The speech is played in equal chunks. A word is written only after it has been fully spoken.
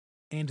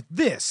and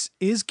this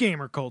is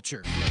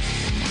GamerKulture.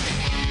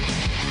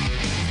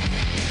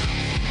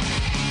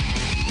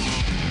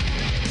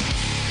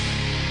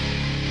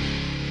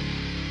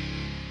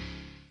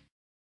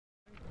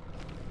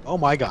 Oh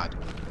my god.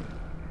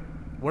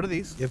 What are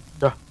these?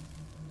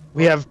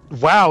 We have,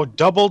 wow,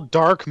 double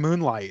dark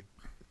moonlight.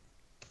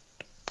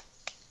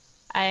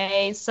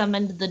 I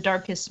summoned the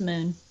darkest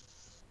moon.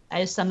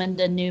 I summoned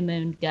a new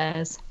moon,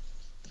 guys.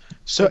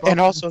 So, and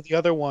also the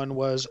other one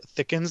was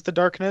thickens the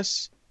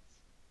darkness.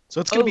 So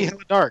it's going to be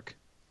hella dark.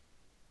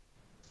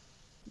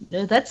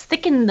 No, that's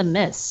thicken the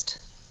mist.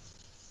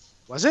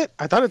 Was it?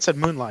 I thought it said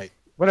moonlight.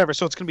 Whatever,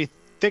 so it's going to be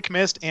thick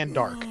mist and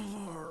dark.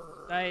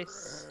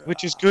 Nice.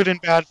 Which is good and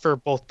bad for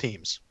both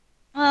teams.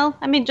 Well,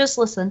 I mean, just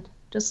listen.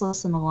 Just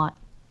listen a lot.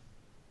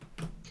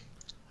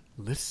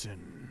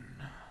 Listen.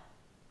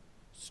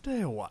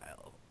 Stay a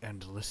while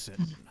and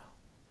listen.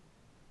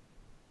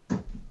 Do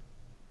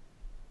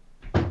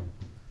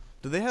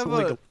they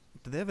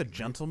have a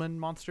gentleman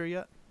monster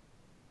yet?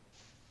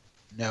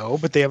 No,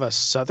 but they have a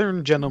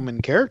southern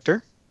gentleman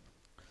character.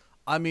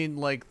 I mean,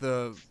 like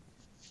the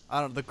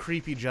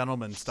creepy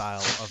gentleman style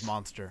of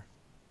monster,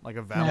 like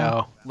a vampire,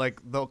 No. like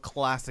the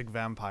classic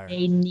vampire.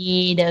 They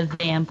need a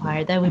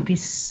vampire. That would be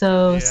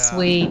so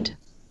sweet.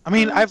 I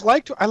mean, I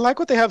like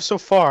what they have so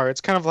far.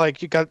 It's kind of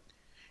like you got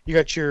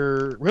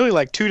your really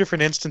like two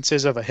different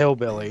instances of a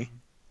hillbilly.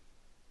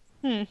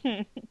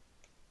 I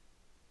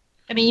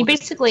mean, you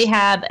basically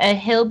have a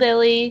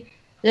hillbilly.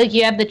 Like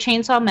you have the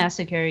Chainsaw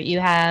Massacre. You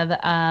have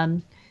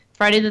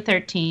Friday the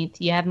 13th.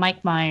 You have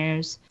Mike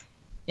Myers,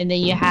 and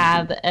then you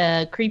have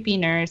a creepy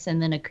nurse,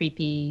 and then a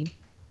creepy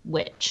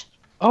witch.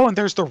 Oh, and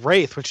there's the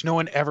Wraith, which no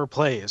one ever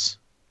plays.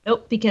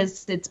 Nope,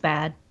 because it's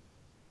bad.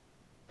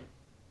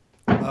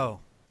 Oh,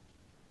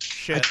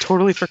 shit! I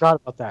totally forgot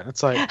about that.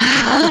 It's like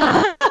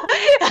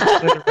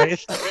the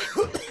Wraith.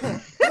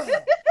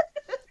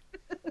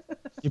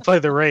 You play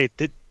the Wraith,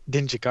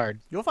 didn't you, Card?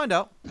 You'll find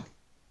out.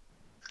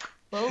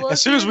 Well,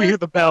 As soon as we hear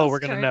the bell, we're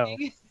gonna know.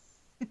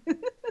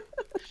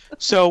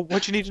 So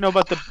what you need to know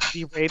about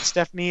the Wraith,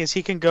 Stephanie, is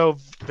he can go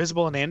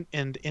visible and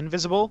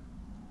invisible.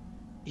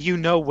 You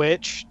know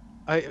which.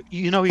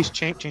 You know he's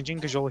changing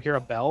because you'll hear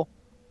a bell.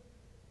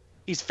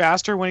 He's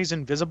faster when he's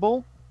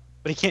invisible,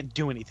 but he can't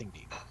do anything to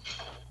you.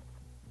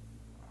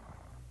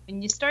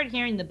 When you start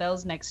hearing the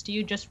bells next to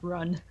you, just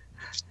run.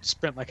 Just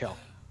sprint like hell.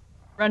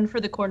 Run for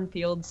the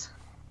cornfields.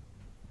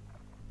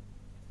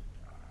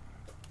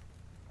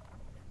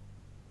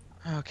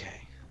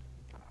 Okay.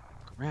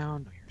 Look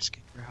around, know your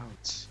escape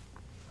routes.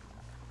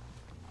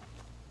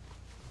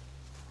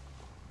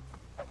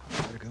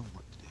 Where to go and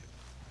what to do.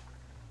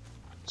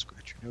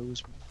 Scratch your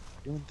nose when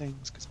you're doing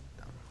things, because I'm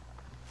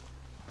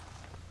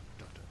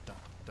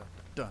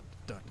dumb.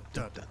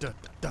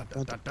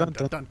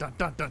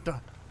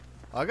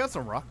 I got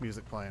some rock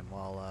music playing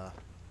while.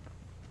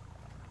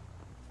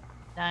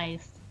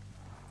 Nice.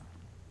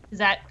 Is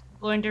that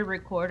going to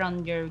record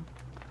on your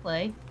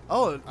play?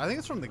 Oh, I think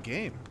it's from the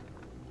game.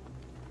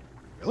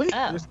 Really?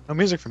 Oh. There's no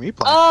music for me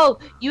playing. Oh,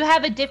 you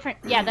have a different...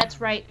 Yeah, that's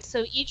right.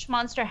 So each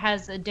monster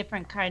has a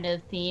different kind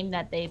of theme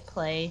that they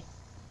play.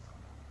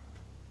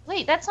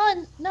 Wait, that's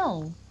on...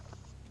 No.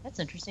 That's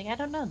interesting. I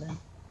don't know then.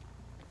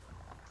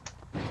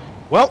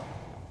 Well.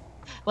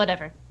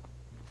 Whatever.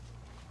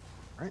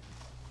 Right.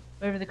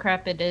 Whatever the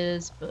crap it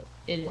is, but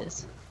it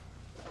is.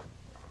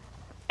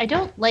 I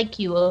don't like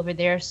you over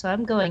there, so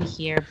I'm going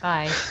here.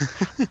 Bye.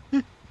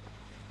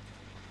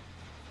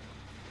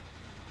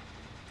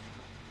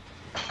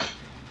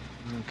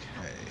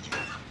 Okay.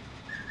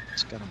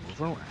 Just gotta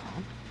move around.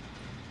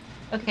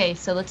 Okay,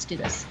 so let's do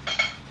this.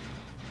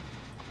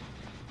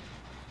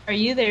 Are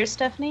you there,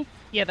 Stephanie?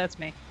 Yeah, that's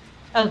me.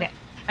 Okay.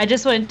 I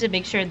just wanted to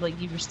make sure like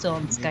you were still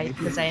on Skype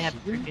because I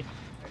haven't heard you.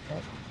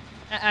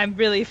 I'm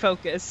really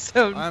focused,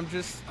 so I'm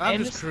just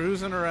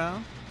cruising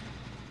around.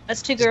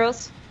 Us two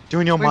girls.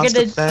 Doing your We're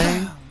monster gonna-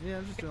 thing. Yeah,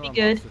 I'm just doing Be my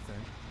good. monster thing.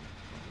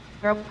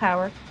 Girl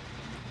power.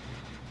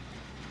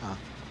 Huh.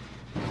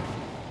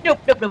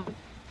 Nope.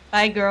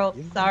 Bye, girl.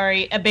 Yeah.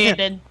 Sorry,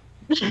 abandoned.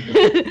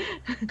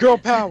 Girl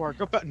power.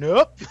 Girl power.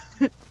 Nope.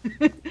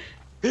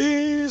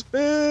 Peace,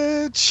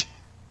 bitch.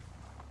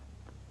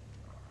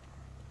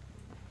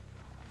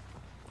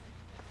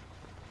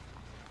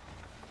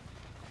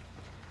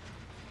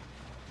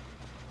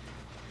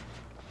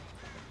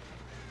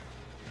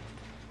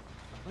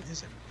 What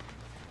is it?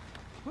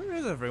 Where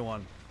is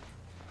everyone?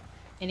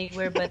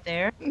 Anywhere but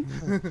there.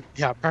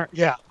 Yeah,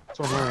 yeah. That's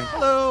what I'm wearing.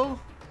 Hello.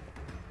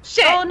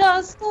 shit. Oh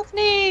no,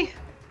 Stephanie!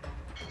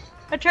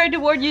 I tried to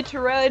warn you to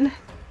run.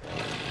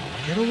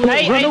 Get away, run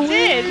I away.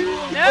 did.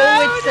 No.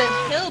 Oh, it's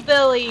a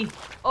hillbilly.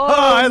 Oh,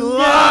 I no.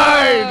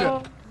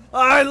 lied!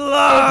 I It's a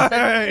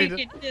lied!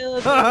 freaking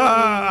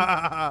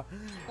hillbilly.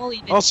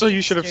 Only the Also,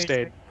 you should have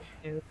teamsters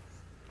stayed. are-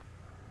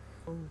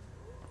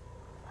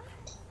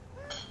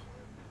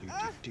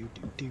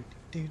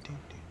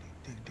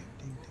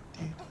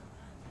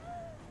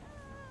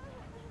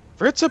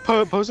 For it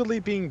supposedly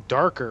being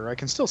darker, I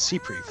can still see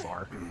pretty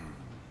far.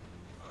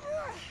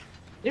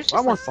 There's A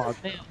lot just more like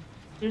fog. no moon.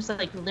 There's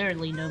like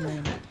literally no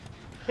moon.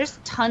 There's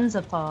tons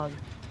of fog.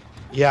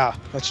 Yeah,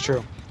 that's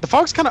true. The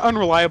fog's kind of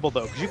unreliable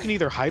though, because you can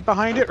either hide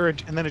behind it,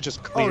 and then it just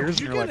Oh, clears,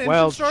 did you and you're get like, an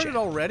well, engine started shit.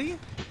 already?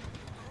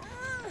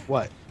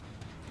 What?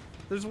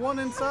 There's one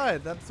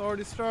inside. That's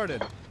already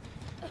started.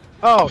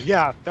 Oh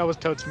yeah, that was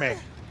Toad's May.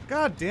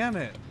 God damn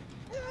it.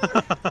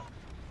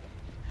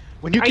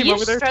 When you Are came you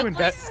over there to struggling,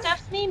 invest,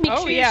 Stephanie? Make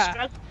Oh, sure yeah. you're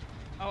struggling.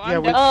 Oh, Yeah,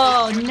 I'm we- done.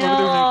 Oh over there to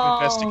no!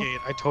 investigate,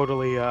 I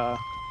totally You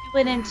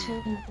went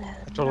into the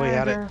totally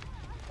had it. murder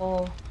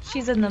hole.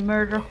 She's in the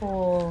murder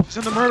hole. It's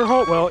in the murder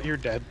hole. Well, you're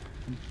dead.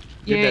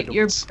 You're dead.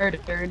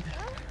 murdered.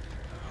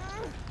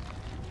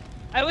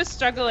 I was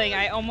struggling.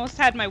 I almost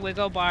had my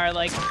wiggle bar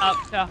like up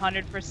to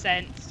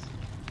 100%.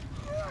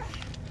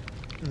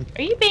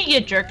 Are you being a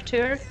jerk to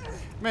her?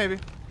 Maybe.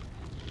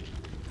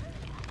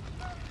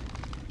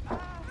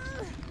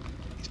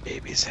 He's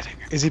babysitting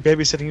her. Is he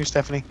babysitting you,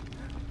 Stephanie?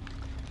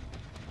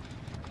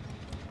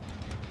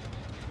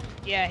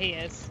 Yeah, he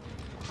is.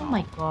 Oh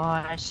my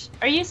gosh.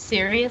 Are you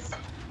serious?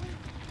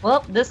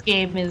 Well, this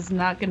game is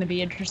not going to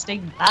be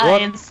interesting.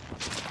 Bye.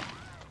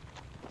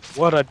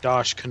 What a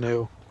dosh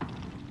canoe.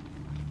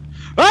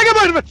 Oh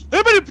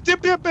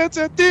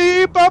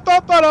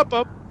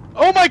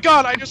my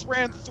god, I just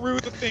ran through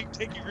the thing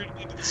taking her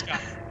into the sky.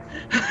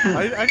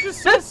 I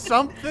just saw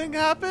something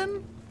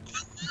happen.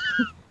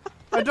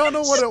 I don't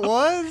know what it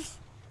was.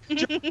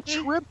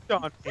 Tripped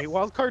on me.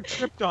 Wyldkard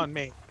tripped on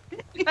me.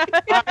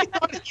 I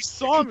thought he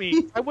saw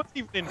me. I wasn't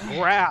even in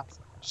grass.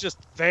 I was just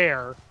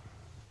there.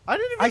 I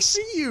didn't even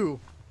see you.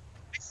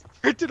 I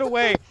sprinted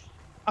away.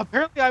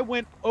 Apparently, I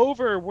went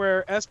over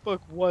where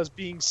S-Book was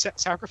being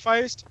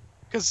sacrificed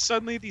because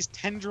suddenly these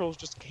tendrils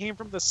just came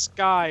from the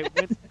sky,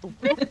 went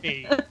through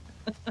me,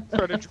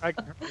 started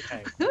dragging her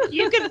away.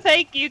 You can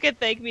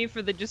thank me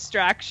for the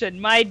distraction.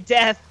 My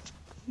death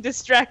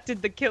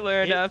distracted the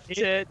killer enough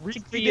to really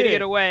for you to did.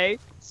 get away.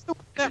 It's the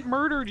one that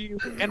murdered you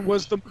and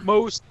was the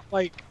most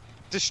like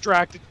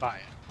distracted by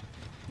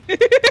it.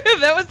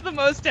 That was the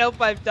most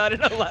help I've done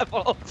in a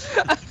level.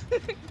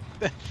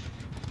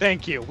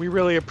 Thank you. We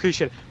really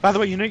appreciate it. By the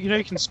way, you know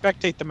you can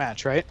spectate the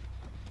match, right?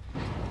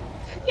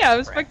 Yeah,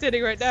 I'm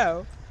spectating right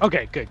now.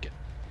 Okay, good.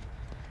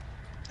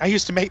 I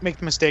used to make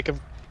the mistake of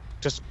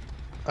just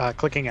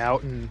clicking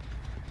out and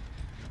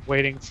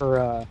waiting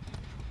for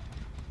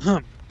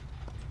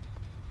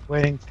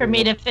waiting For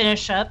me to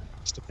finish up.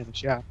 us to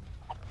finish. Yeah.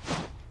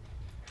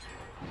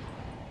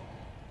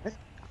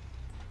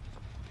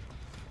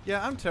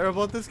 Yeah, I'm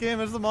terrible at this game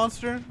as the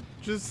monster.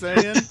 Just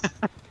saying.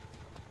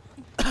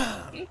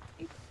 I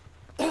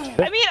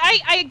mean,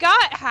 I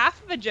got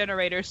half of a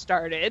generator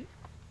started.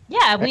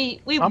 Yeah, we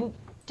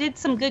did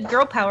some good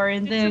girl power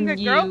and Did then some good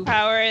you girl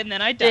power, and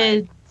then I died.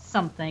 did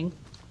something.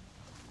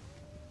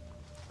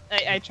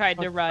 I tried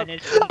to run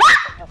it.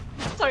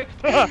 Sorry.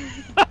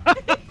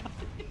 I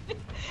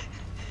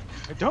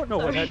don't know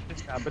what had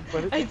just happened,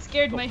 but I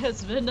scared my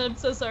husband. I'm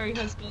so sorry,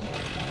 husband.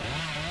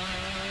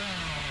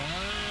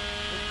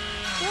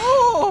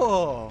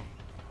 Oh,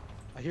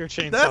 I hear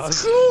chainsaws.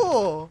 that's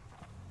cool.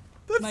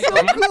 That's My so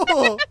God.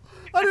 cool.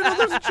 I didn't know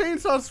there's a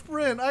chainsaw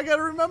sprint. I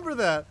gotta remember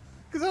that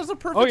because that was a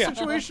perfect yeah.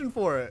 situation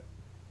for it.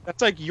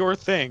 That's like your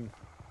thing.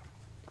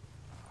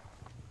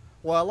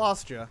 Well, I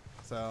lost you,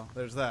 so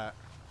there's that.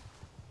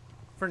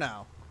 For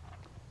now.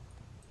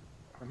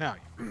 For now,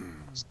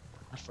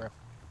 not forever.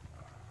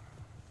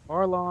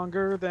 Far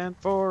longer than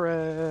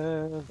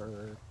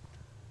forever.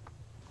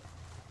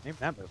 Name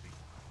that movie.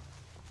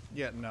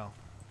 Yeah, no.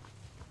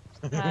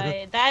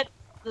 That's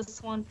the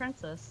Swan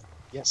Princess.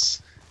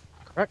 Yes,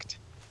 correct.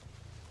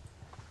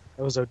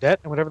 That was Odette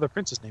and whatever the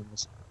princess name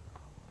was.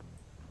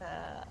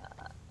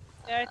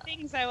 There are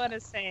things I want to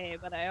say,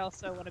 but I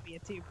also want to be a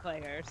team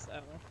player,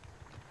 so.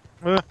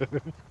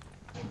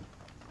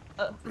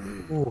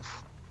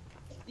 Oof.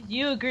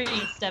 You agree,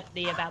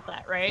 Stephanie, about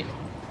that, right?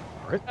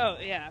 Oh,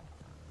 yeah.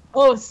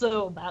 Oh,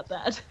 so about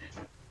that.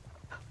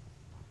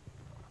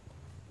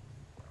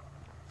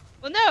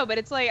 Well, no, but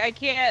it's like, I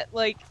can't,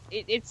 like,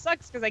 it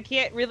sucks because I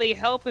can't really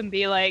help him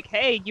be like,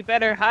 hey, you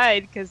better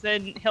hide, because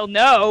then he'll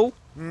know.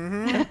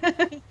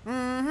 Mm-hmm.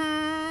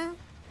 Mm-hmm.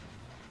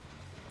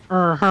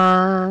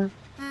 Uh-huh.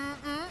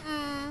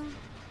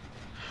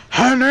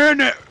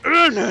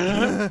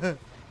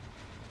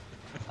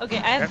 Okay,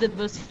 I have the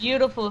most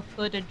beautiful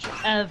footage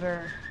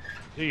ever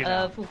Do you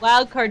know? of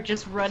Wyldkard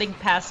just running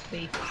past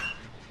me.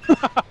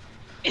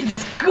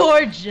 It's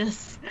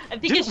gorgeous. I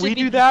think it Didn't should we be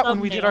do the that when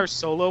we did thumbnail. our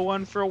solo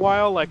one for a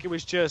while? Like, it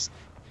was just,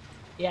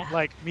 Yeah.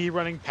 like, me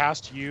running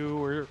past you,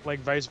 or, like,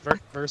 vice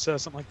versa,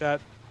 something like that.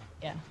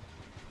 Yeah.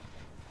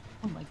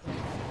 Oh my god.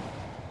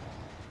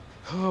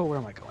 Oh, where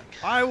am I going?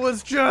 I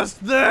was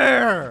just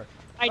there.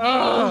 I knew.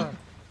 Ah.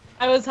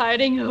 I was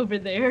hiding over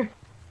there.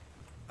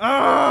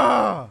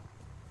 Ah!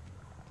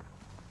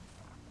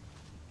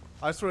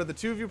 I swear, the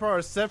two of you probably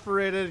are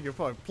separated. You're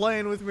probably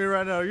playing with me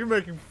right now. You're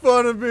making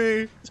fun of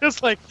me.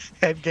 Just like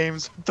head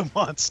games with the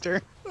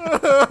monster.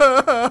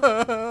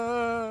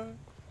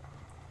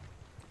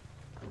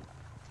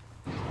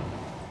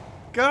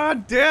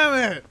 God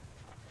damn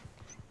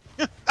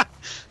it!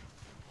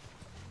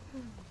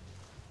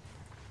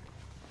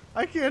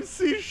 I can't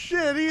see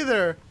shit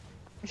either.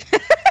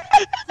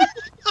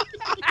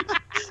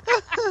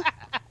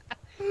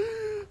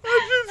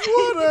 I just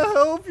want to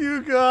help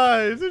you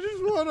guys. I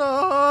just want a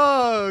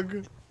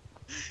hug.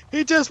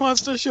 He just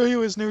wants to show you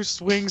his new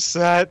swing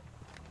set.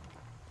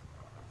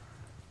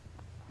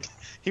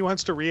 He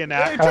wants to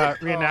reenact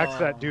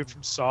that dude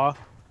from Saw.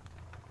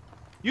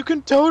 You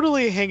can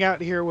totally hang out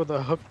here with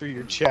a hook through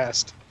your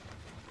chest.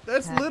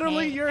 That's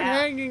literally hang you're out.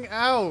 hanging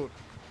out.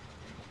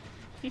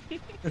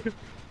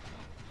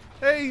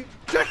 Hey,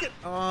 check it.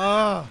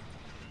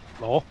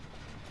 Lol.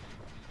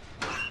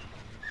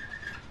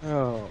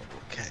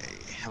 Okay,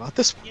 how about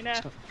this one? You know,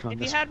 Come on, if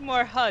you this had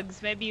more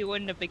hugs, maybe you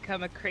wouldn't have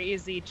become a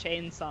crazy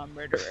chainsaw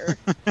murderer.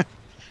 one.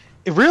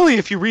 Really,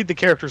 if you read the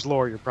character's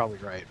lore, you're probably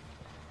right.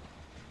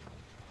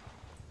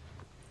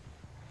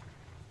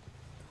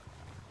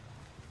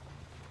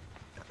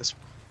 Yeah, this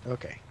one.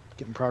 Okay,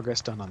 getting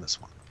progress done on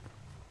this one.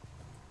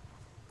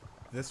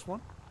 This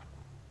one?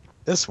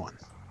 This one.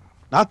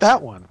 Not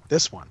that one.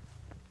 This one.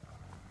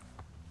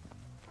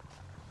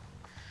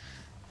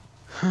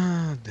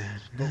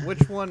 But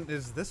which one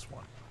is this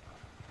one?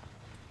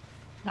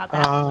 Not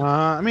that one.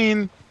 I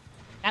mean,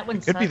 That one it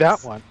could sucks. be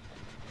that one.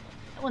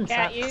 That one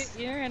Yeah, sucks.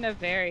 you're in a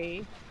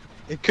very...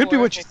 It could be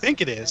what you Horrible think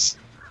it is.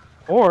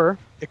 Or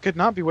it could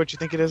not be what you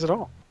think it is at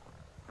all.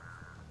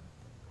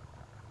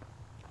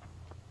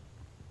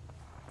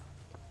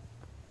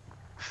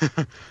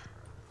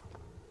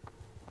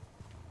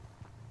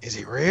 Is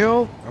he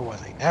real? Or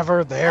was he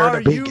never there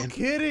Are to you begin?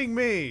 kidding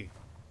me?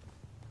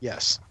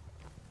 Yes.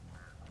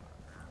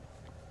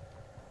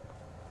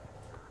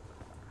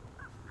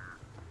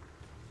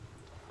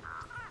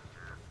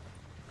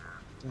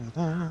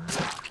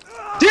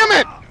 Damn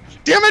it!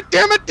 Damn it!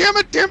 Damn it! Damn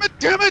it! Damn it!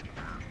 Damn it!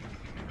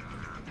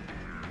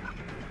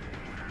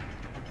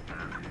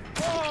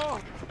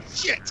 Oh,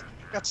 shit!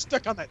 Got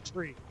stuck on that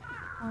tree.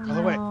 Oh, By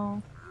the way.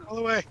 no. All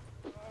the way.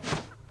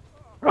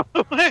 All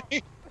the way.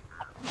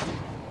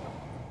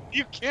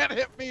 You can't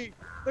hit me.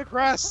 The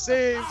grass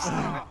saves.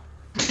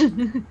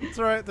 It's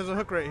alright, there's a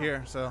hook right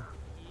here, so.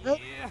 Yep.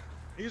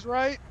 He's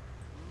right.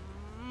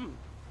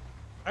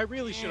 I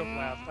really should have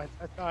laughed.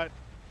 I thought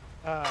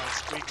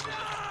Squeak was...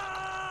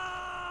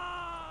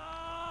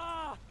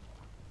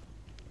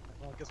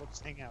 Well, I guess I'll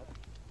just hang out.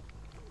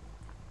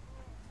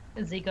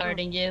 Is he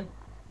guarding you?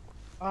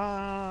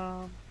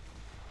 Um,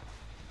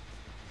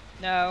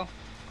 No.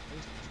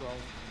 he's patrolling.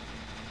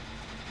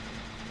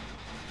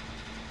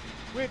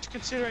 Which,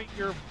 considering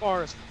you're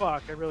far as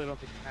fuck, I really don't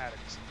think it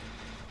matters.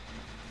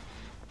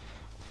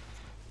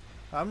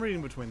 I'm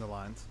reading between the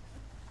lines.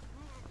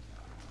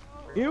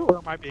 You, or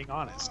am I being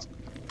honest?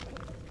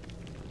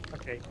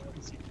 Okay.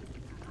 Easy.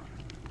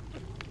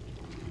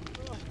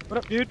 What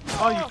up, dude?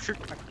 Oh, you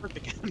triggered my perk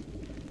again.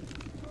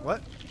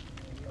 What?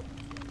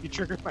 You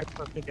triggered my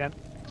perk again.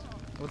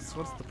 What's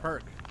the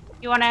perk?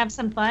 You want to have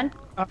some fun?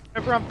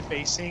 Whenever I'm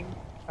facing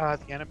the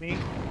enemy,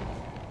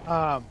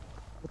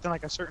 within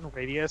like a certain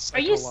radius, Are I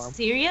you go alarm.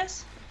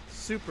 serious?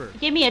 Super. You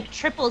gave me a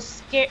triple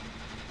scare.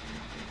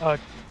 Whole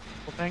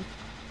thing.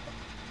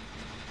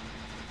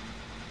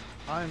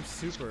 I'm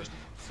super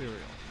cereal.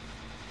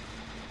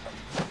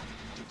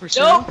 Super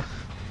Nope. soon.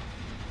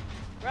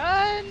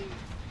 Run!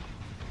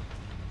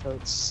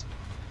 Totes.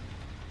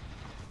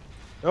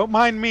 Don't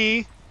mind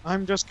me.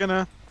 I'm just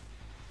gonna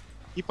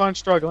keep on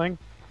struggling.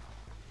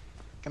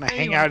 Gonna There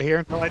hang you out are. here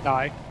until I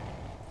die.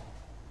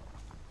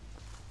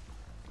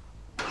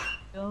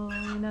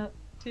 Going up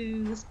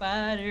to the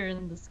spider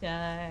in the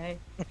sky.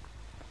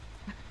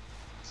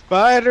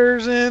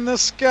 Spiders in the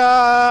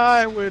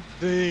sky with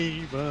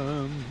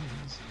demons.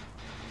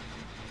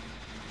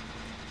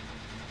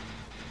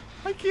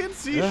 I can't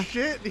see Yeah.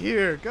 shit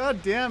here.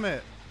 God damn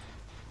it.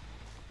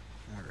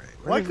 All right.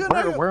 Why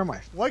couldn't where am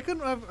I? Why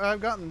couldn't I've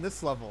gotten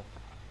this level?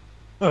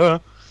 So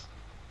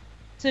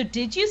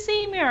did you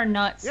see me or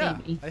not see Yeah,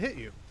 me? I hit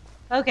you.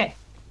 Okay.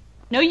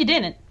 No, you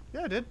didn't.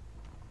 Yeah, I did.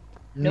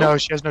 No, Nope.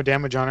 she has no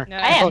damage on her. No,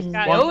 I have she's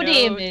got no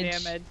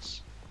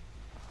damage.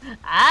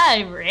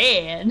 I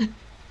ran.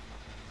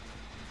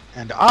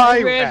 And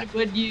I ran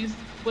ran.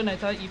 when I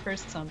thought you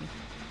first saw me.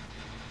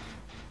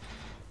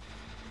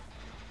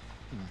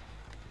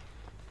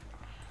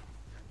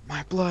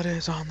 My blood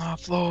is on the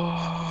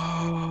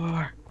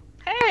floor.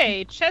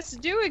 Hey, chests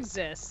do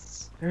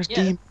exist. There's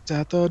Yeah. demons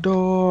at the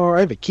door.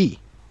 I have a key.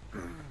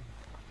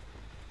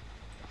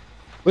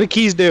 What do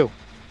keys do?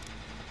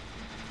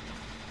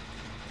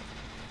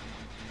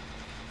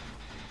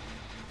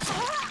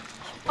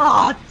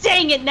 Oh,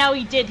 dang it! Now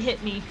he did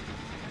hit me.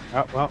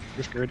 Oh, well,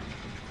 you're screwed.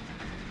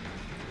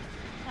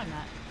 I'm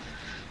not.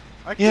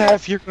 I can't, Yeah,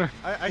 if you're gonna,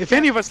 I if can't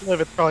any of us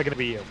live, it's probably gonna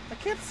be you. I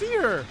can't see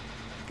her.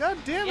 God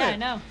damn Yeah, it. I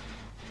know.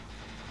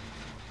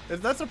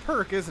 That's a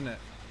perk, isn't it?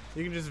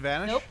 You can just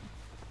vanish? Nope.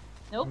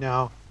 Nope.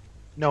 No,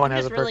 no one I'm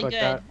has a just perk really like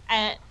good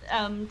that.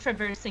 at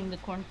traversing the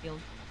cornfield.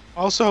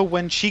 Also,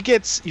 when she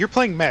gets, you're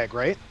playing Meg,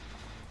 right?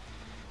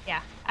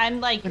 Yeah, I'm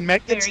like. When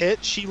Meg gets very-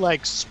 hit, she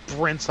like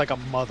sprints like a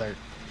mother.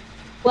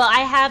 Well, I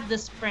have the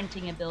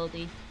sprinting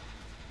ability.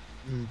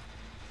 Mm.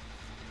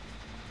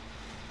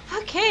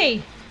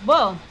 Okay.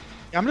 Well,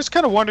 I'm just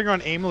kind of wandering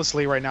around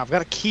aimlessly right now. I've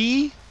got a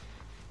key.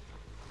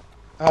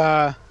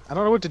 I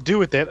don't know what to do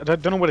with it. I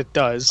don't know what it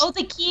does. Oh,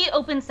 the key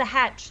opens the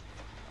hatch.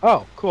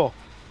 Oh, cool.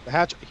 The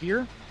hatch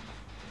here?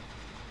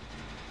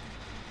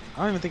 I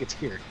don't even think it's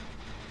here.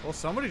 Well,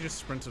 somebody just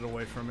sprinted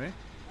away from me.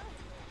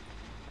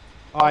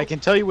 Oh, I can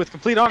tell you with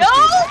complete honesty.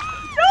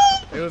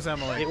 It was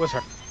Emily. It was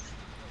her.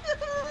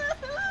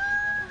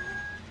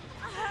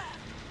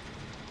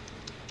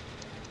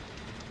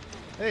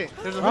 Hey,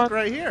 there's a hook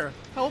right here.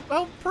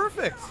 How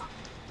perfect.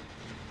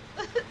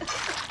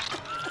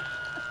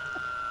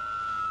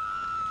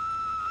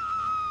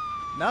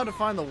 Now to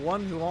find the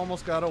one who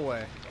almost got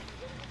away.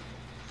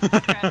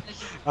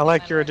 I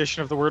like your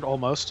addition of the word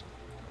almost.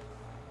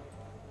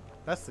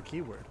 That's the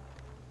key word.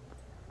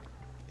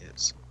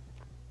 Is.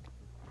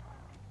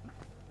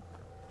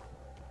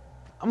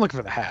 I'm looking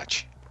for the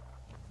hatch.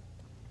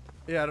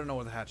 Yeah, I don't know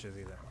what the hatch is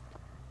either.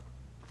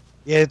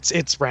 Yeah,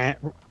 it's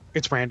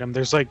random.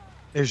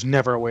 There's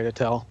never a way to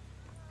tell.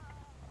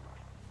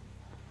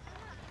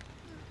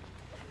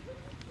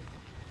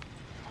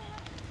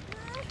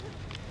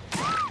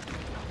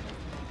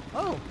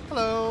 Oh,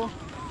 hello.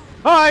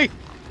 Hi.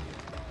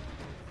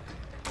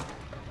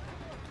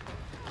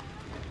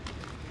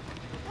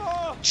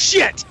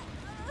 Shit.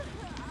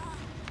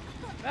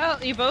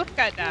 Well, you both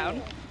got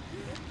down.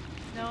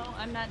 No,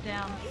 I'm not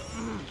down.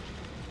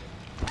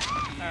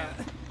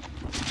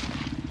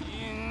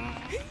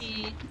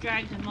 He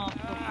dragged him off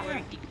before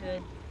he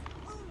could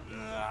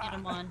get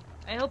him on.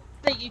 I hope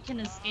that you can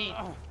escape.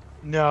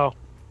 No.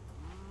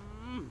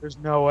 There's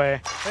no way.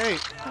 Hey,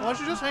 why don't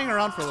you just hang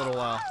around for a little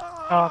while?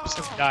 Oh, I'm just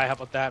gonna die. How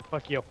about that?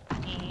 Fuck you.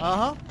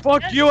 Uh-huh.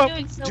 Fuck That's you. I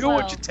doing so do well.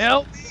 what you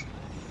tell me.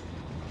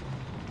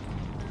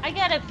 I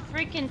got a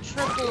freaking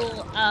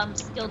triple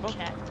skill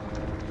check.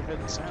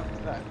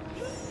 That.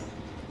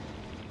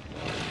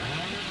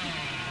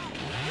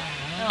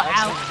 Oh,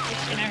 ouch.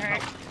 It's gonna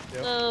hurt.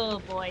 Yep.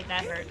 Oh boy,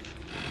 that hurt.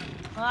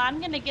 Well,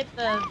 I'm gonna get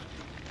the...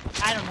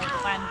 I don't know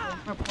if I'm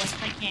going for points.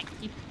 I can't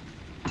keep...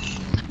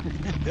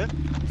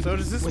 So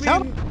does this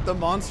Without- mean the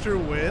monster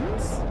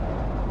wins?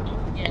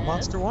 Yes.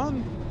 Monster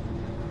won.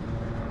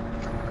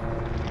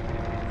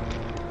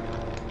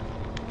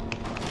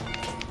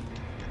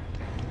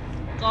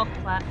 Golf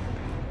clap.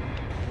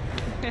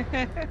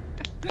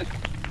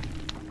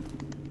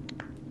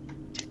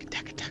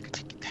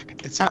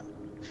 It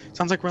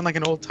sounds like we're in like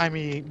an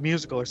old-timey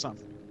musical or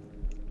something.